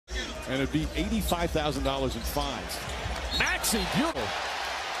and it'd be $85,000 in fines. Maxey, beautiful.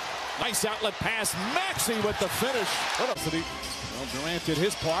 Nice outlet pass. Maxey with the finish. Well, Durant did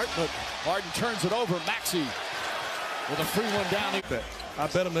his part, but Harden turns it over. Maxey with a free one down. I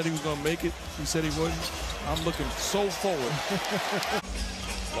bet him that he was going to make it. He said he wouldn't. I'm looking so forward.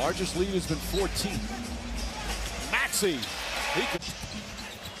 Largest lead has been 14. Maxey.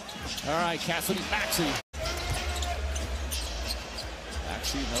 All right, Cassidy. Maxey.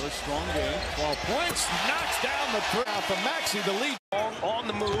 Maxey, another strong game. 12 points. Knocks down the three. Out for Maxey, the lead. On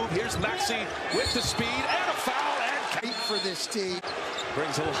the move. Here's Maxey with the speed and a foul. And for this team.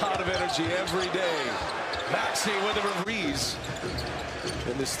 Brings a lot of energy every day. Maxey with a release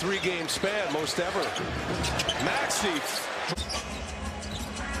in this three-game span, most ever. Maxey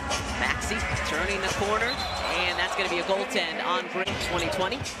turning the corner, and that's going to be a goaltend on Green.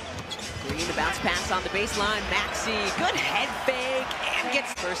 2020. Green, the bounce pass on the baseline. Maxey, good head fake, and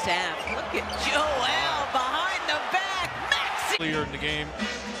gets first half. Look at Joel behind the back. Maxey. Earlier in the game.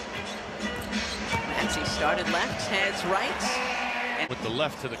 Maxey started left, heads right. And with the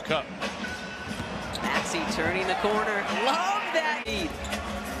left to the cup. Maxey turning the corner. Love that lead.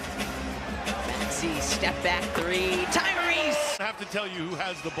 Maxey, step back three. Tyrese! I have to tell you who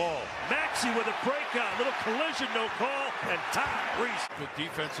has the ball. Maxey with a breakout. Little collision, no call. And Tyrese. Good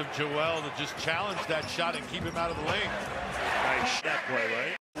defense of Joel to just challenge that shot and keep him out of the lane. Nice that play,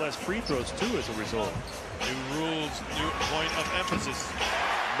 right? Less free throws, too, as a result. New rules, new point of emphasis.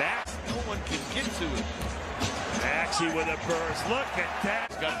 Max, no one can get to it. Maxey with a burst. Look at that.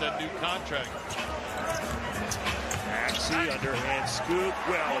 He's got that new contract. Maxey, underhand scoop.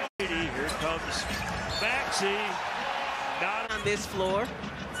 Well, here comes Maxey. Not on this floor.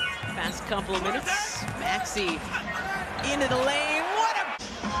 Past couple of minutes. Maxey into the lane. What a...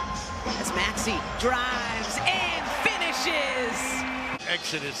 As Maxey drives and finishes.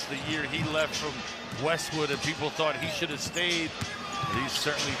 Exodus, the year he left from Westwood, and people thought he should have stayed. But he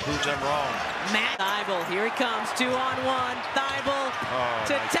certainly proved them wrong. Matt Thibault, here he comes, 2-on-1. Thibault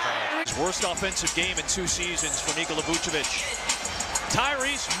to Tyrese. Worst offensive game in 2 seasons for Nikola Vucevic.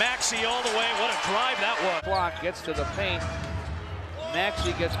 Tyrese Maxey all the way. What a drive that was. Block gets to the paint.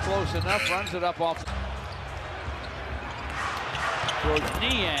 Maxey gets close enough, runs it up off. Towards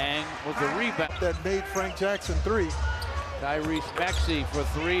Niang with the rebound. That made Frank Jackson 3. Tyrese Maxey for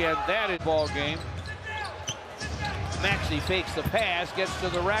 3, and that is ball game. Maxey fakes the pass, gets to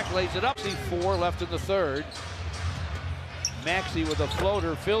the rack, lays it up. 4 left in the third. Maxey with a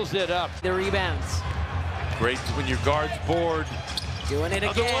floater, fills it up. The rebounds. Great when your guard's bored. Doing it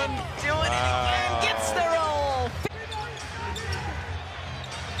again. Doing it again. Gets the roll.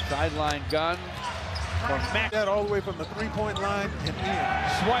 Sideline gun from Maxey. That all the way from the three-point line and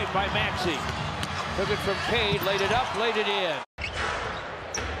in. Swipe by Maxey. Took it from Cade, laid it up, laid it in.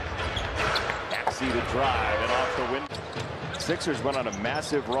 Maxey to drive and off the window. Sixers went on a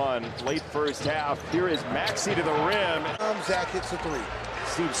massive run late first half. Here is Maxey to the rim. Zach hits the 3.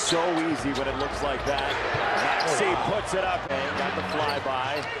 Seems so easy when it looks like that. Maxey puts it up and got the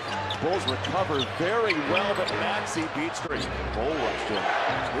flyby. Bulls recover very well, but Maxey beats 3. Bull rushed him.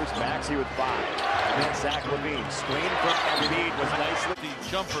 Here's Maxey with 5. And then Zach LaVine. Screen from Embiid was nicely. The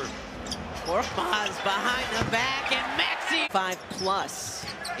jumper. Korkmaz behind the back, and Maxey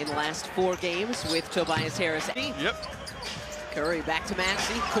 5+ in the last 4 games with Tobias Harris. Yep. Curry back to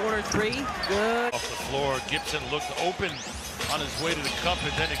Maxey, corner 3, good. Off the floor, Gibson looked open on his way to the cup,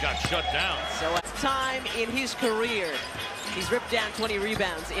 and then it got shut down. So at time in his career, he's ripped down 20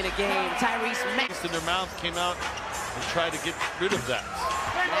 rebounds in a game. Tyrese Maxey. In their mouth came out and tried to get rid of that.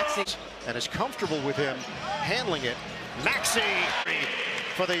 Maxey. And is comfortable with him handling it. Maxey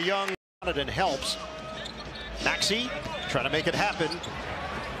for the young and helps. Maxey trying to make it happen.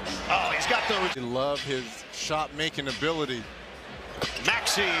 Oh, he's got those. I love his shot-making ability.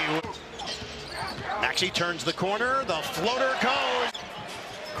 Maxey. Maxey turns the corner. The floater goes.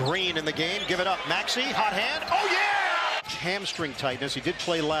 Green in the game. Give it up. Maxey, hot hand. Oh, yeah! Hamstring tightness. He did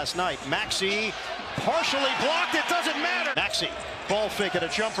play last night. Maxey partially blocked. It doesn't matter. Maxey, ball fake at a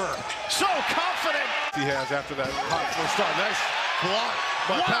jumper. So confident. He has after that hot first start. Nice block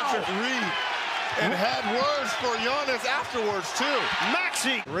by Patrick Reed. And had words for Giannis afterwards, too.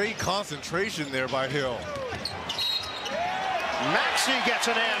 Maxey. Great concentration there by Hill. Maxey gets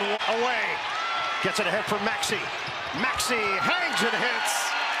it in away. Gets it ahead for Maxey. Maxey hangs and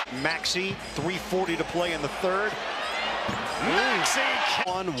hits. Maxey, 3:40 to play in the third. Maxey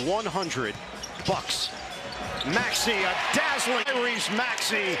on 100 bucks. Maxey, a dazzling Tyrese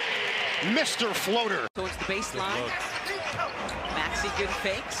Maxey, Mr. Floater. Towards the baseline. Maxey, good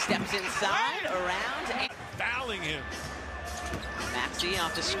fake, steps inside, around. Fouling him. Maxey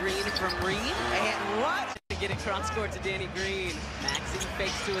off the screen from Reed. And what? To get it cross-court to Danny Green. Maxey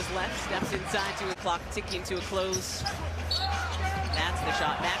fakes to his left, steps inside to a clock ticking to a close. That's the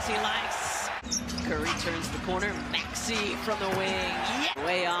shot Maxey likes. Curry turns the corner. Maxey from the wing. Yeah.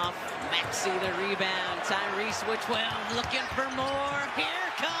 Way off. Maxey the rebound. Tyrese Whitwell looking for more.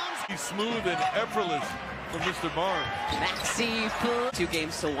 Here comes. He's smooth and effortless for Mr. Barnes. Maxey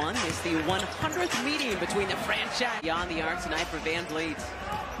 2-1 is the 100th meeting between the franchise. Beyond the arc tonight for Van Vliet.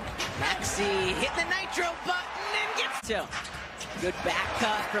 Maxey hit the nitro button and gets to. Good back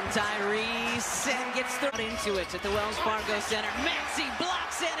cut from Tyrese and gets thrown into it at the Wells Fargo Center. Maxey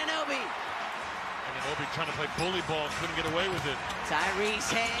blocks Anunoby. Anunoby trying to play bully ball, couldn't get away with it.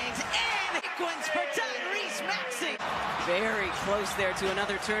 Tyrese hangs and sequence for Tyrese Maxey. Very close there to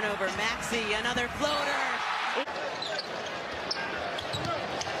another turnover. Maxey, another floater.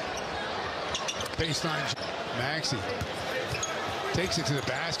 Baseline, Maxey takes it to the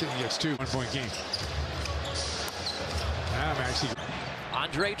basket and gets 2 1-point game. Now Maxey.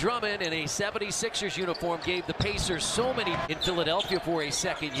 Andre Drummond in a 76ers uniform gave the Pacers so many in Philadelphia for a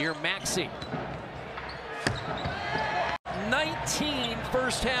second year. Maxey. 19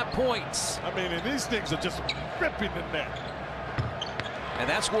 first half points. I mean, and these things are just ripping the net. And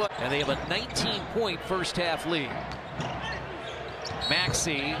that's what, and they have a 19-point first half lead.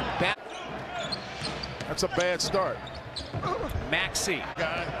 Maxey back. That's a bad start. Maxey.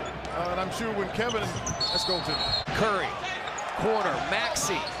 And I'm sure when Kevin, let's go to Curry. Corner,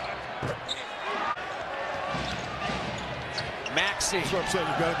 Maxey. Maxey. That's what I'm saying,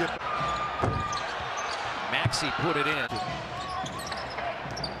 you gotta get. Maxey put it in.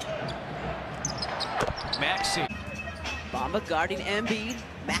 Maxey. Bamba guarding Embiid.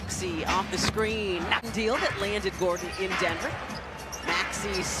 Maxey off the screen. Deal that landed Gordon in Denver.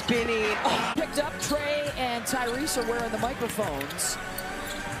 Maxey spinning. Oh, picked up. Trey and Tyrese are wearing the microphones.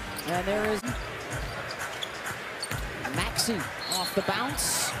 And there is Maxey off the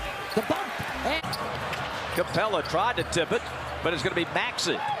bounce. The bump. And Capella tried to tip it, but it's going to be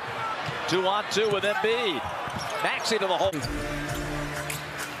Maxey. 2-on-2 with Embiid. Maxey to the hole.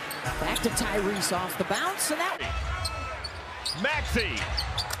 Back to Tyrese off the bounce. And that. Maxey.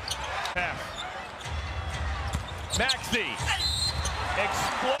 Maxey.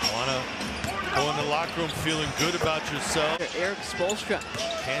 Explode. Wanna go in the locker room feeling good about yourself. Eric Spoelstra.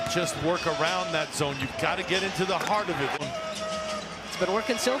 Can't just work around that zone. You've got to get into the heart of it. It's been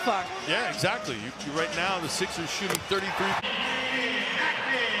working so far. Yeah, exactly. You right now, the Sixers shooting 33.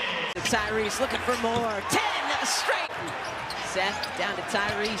 Tyrese looking for more. 10 straight. Seth down to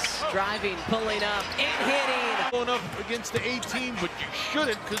Tyrese, driving, pulling up, and hitting. Going up against the 18, but you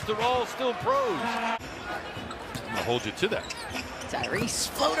shouldn't because they're all still pros. I'll hold you to that. Tyrese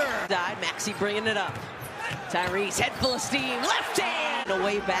floater. Died. Maxey bringing it up. Tyrese head full of steam. Left hand.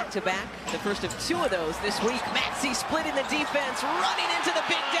 Away back-to-back. The first of 2 of those this week. Maxey splitting the defense, running into the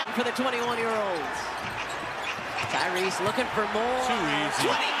big down for the 21-year-olds. Tyrese looking for more. Too easy.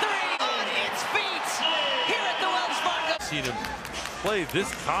 23 on its feet. Here at the Wells Fargo. Seen him play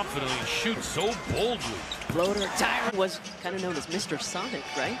this confidently, shoot so boldly. Floater. Tyrese was kind of known as Mr. Sonic,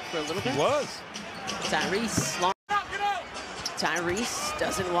 right? For a little bit. He was. Tyrese. Tyrese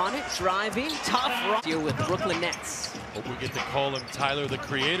doesn't want it. Driving. Tough run. Deal with the Brooklyn Nets. Hope we get to call him Tyler the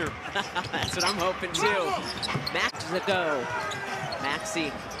Creator. That's what I'm hoping too. Max to go.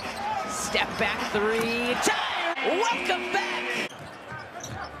 Maxey. Step back 3. Welcome back.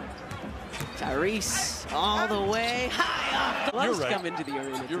 Tyrese all the way high off the Loves come into the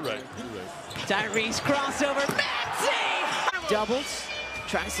arena. You're right. Tyrese crossover. Maxey doubles.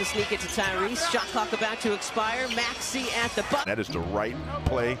 Tries to sneak it to Tyrese. Shot clock about to expire. Maxey at the butt. That is the right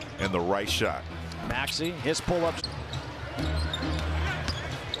play and the right shot. Maxey, his pull-up.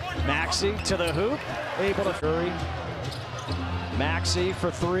 Maxey to the hoop. Able to Curry. Maxey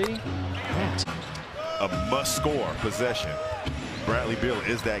for 3. A must-score possession. Bradley Beal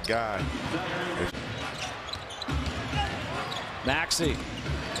is that guy. Maxey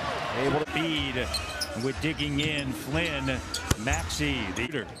able to feed with digging in. Flynn. Maxey, the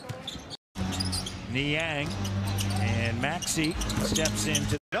leader. Niang, and Maxey steps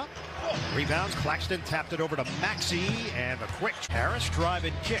into the rebound. Claxton tapped it over to Maxey, and the quick Harris drive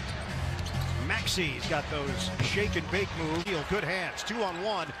and kick. Maxey's got those shake and bake moves. Good hands.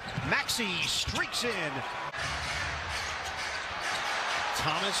 2-on-1. Maxey streaks in.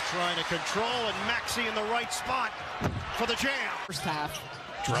 Thomas trying to control, and Maxey in the right spot for the jam. First half.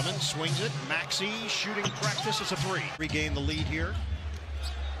 Drummond swings it. Maxey shooting practice as a 3. Regain the lead here.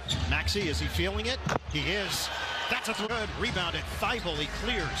 Maxey, is he feeling it? He is. That's a good rebound at Thibault. He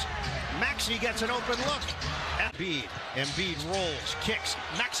clears. Maxey gets an open look Embiid rolls, kicks.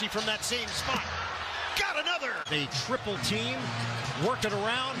 Maxey from that same spot. Got another. They triple team. Work it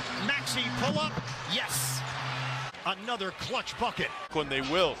around. Maxey pull up. Yes. Another clutch bucket. When they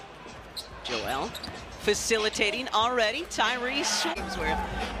will. Joel facilitating already. Tyrese where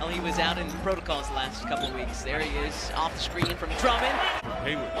he was out in protocols the last couple of weeks. There he is off the screen from Drummond.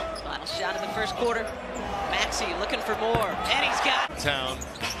 Hayward. Final shot of the first quarter. Maxey looking for more. And he's got Town.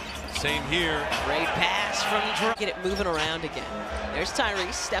 Same here. Great pass from Drummond. Get it moving around again. There's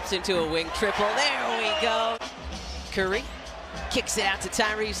Tyrese. Steps into a wing triple. There we go. Curry kicks it out to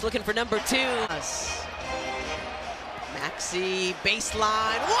Tyrese looking for number 2. Maxey,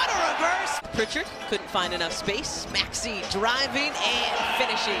 baseline, what a reverse! Pritchard couldn't find enough space. Maxey driving and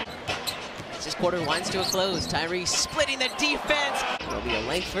finishing. As this quarter winds to a close, Tyrese splitting the defense. Romeo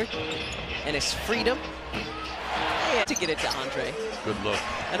Langford and his freedom. And to get it to Andre. Good look.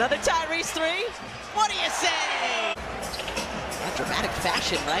 Another Tyrese 3. What do you say? A dramatic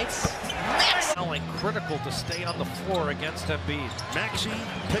fashion, right? Maxey. Critical to stay on the floor against Embiid. Maxey,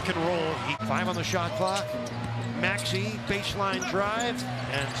 pick and roll. 5 on the shot clock. Maxey, baseline drive,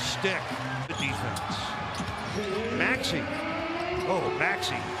 and stick the defense. Maxey. Oh,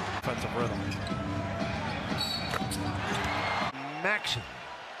 Maxey. Offensive rhythm. Maxey.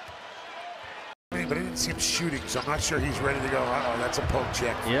 But I didn't see him shooting, so I'm not sure he's ready to go. Uh-oh, that's a poke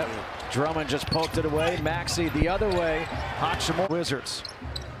check. Yep. Drummond just poked it away. Maxey the other way. Hachimura Wizards.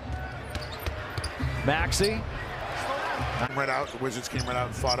 Maxey. Came right out. The Wizards came right out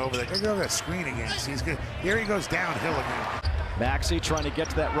and fought over. They got to go that screen again. See, he's good. Here he goes downhill again. Maxey trying to get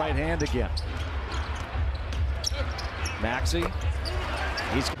to that right hand again. Maxey.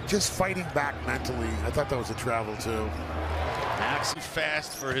 He's just fighting back mentally. I thought that was a travel too. Maxey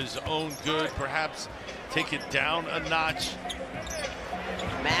fast for his own good. Perhaps take it down a notch.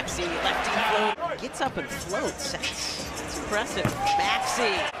 Maxey, lefty float. Gets up and floats. That's impressive.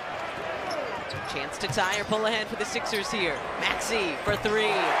 Maxey. Chance to tie or pull ahead for the Sixers here. Maxey for 3.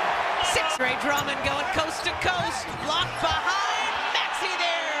 6th grade Drummond going coast to coast. Blocked behind. Maxey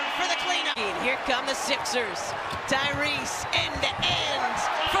there for the cleanup. Here come the Sixers. Tyrese end to end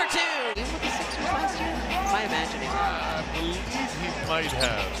for 2. With the Sixers last year? Am I imagining? I believe he might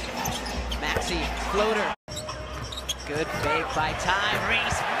have. Maxey, floater. Good fake by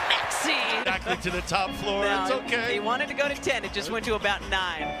Tyrese. Maxey. Exactly to the top floor. No, it's okay. He wanted to go to 10. It just went to about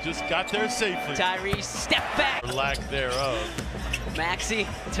 9. Just got there safely. Tyrese, step back. Or lack thereof. Maxey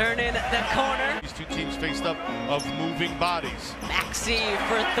turning the corner. These two teams faced up of moving bodies. Maxey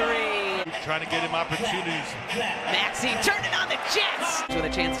for 3. Trying to get him opportunities. Maxey turning on the Jets. With a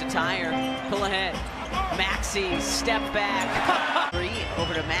chance to tie or pull ahead. Maxey, step back. 3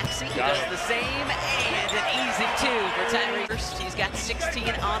 over to Maxey. He does the same. And an easy 2 for Tyrese. First, he's got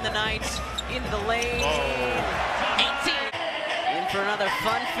 16 on the night. In the lane. 18. In for another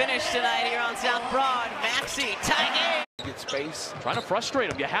fun finish tonight here on South Broad. Maxey, tie game. Get space. Trying to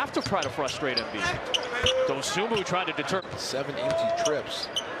frustrate him. You have to try to frustrate him. Dosunmu trying to deter. 7 empty trips.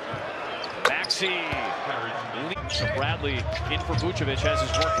 Maxey. So Bradley in for Vucevic has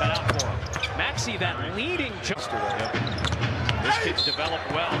his work cut out for him. Maxey, that leading jumper. This kid's developed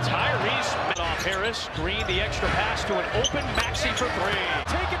well. Tyrese off Harris. Green the extra pass to an open Maxey for 3.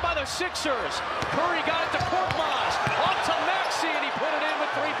 Taken by the Sixers. Curry got it to Korkmaz. Off to Maxey and he put it in with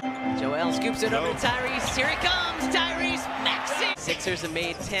 3. Joel scoops it over to Tyrese. Here he comes. Tyrese Maxey. Sixers have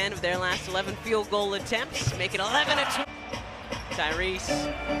made 10 of their last 11 field goal attempts. Make it 11 at 2.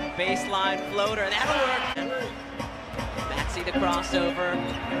 Tyrese, baseline floater. That'll work. Maxey the crossover.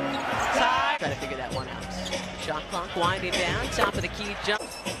 Try to figure that one out. Shot clock winding down. Top of the key jump.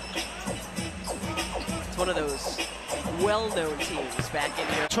 It's one of those well-known teams back in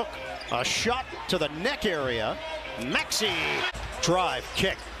here. Took a shot to the neck area. Maxey. Drive,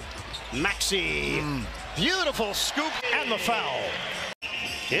 kick. Maxey. Beautiful scoop and the foul.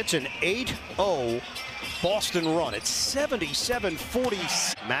 It's an 8-0 Boston run. It's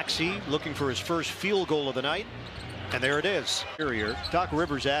 77-40. Maxey looking for his first field goal of the night. And there it is. Doc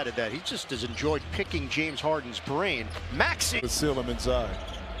Rivers added that he just has enjoyed picking James Harden's brain. Maxey. Seal him inside.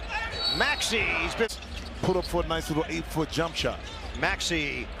 Maxey's been put up for a nice little 8-foot jump shot.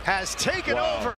 Maxey has taken over.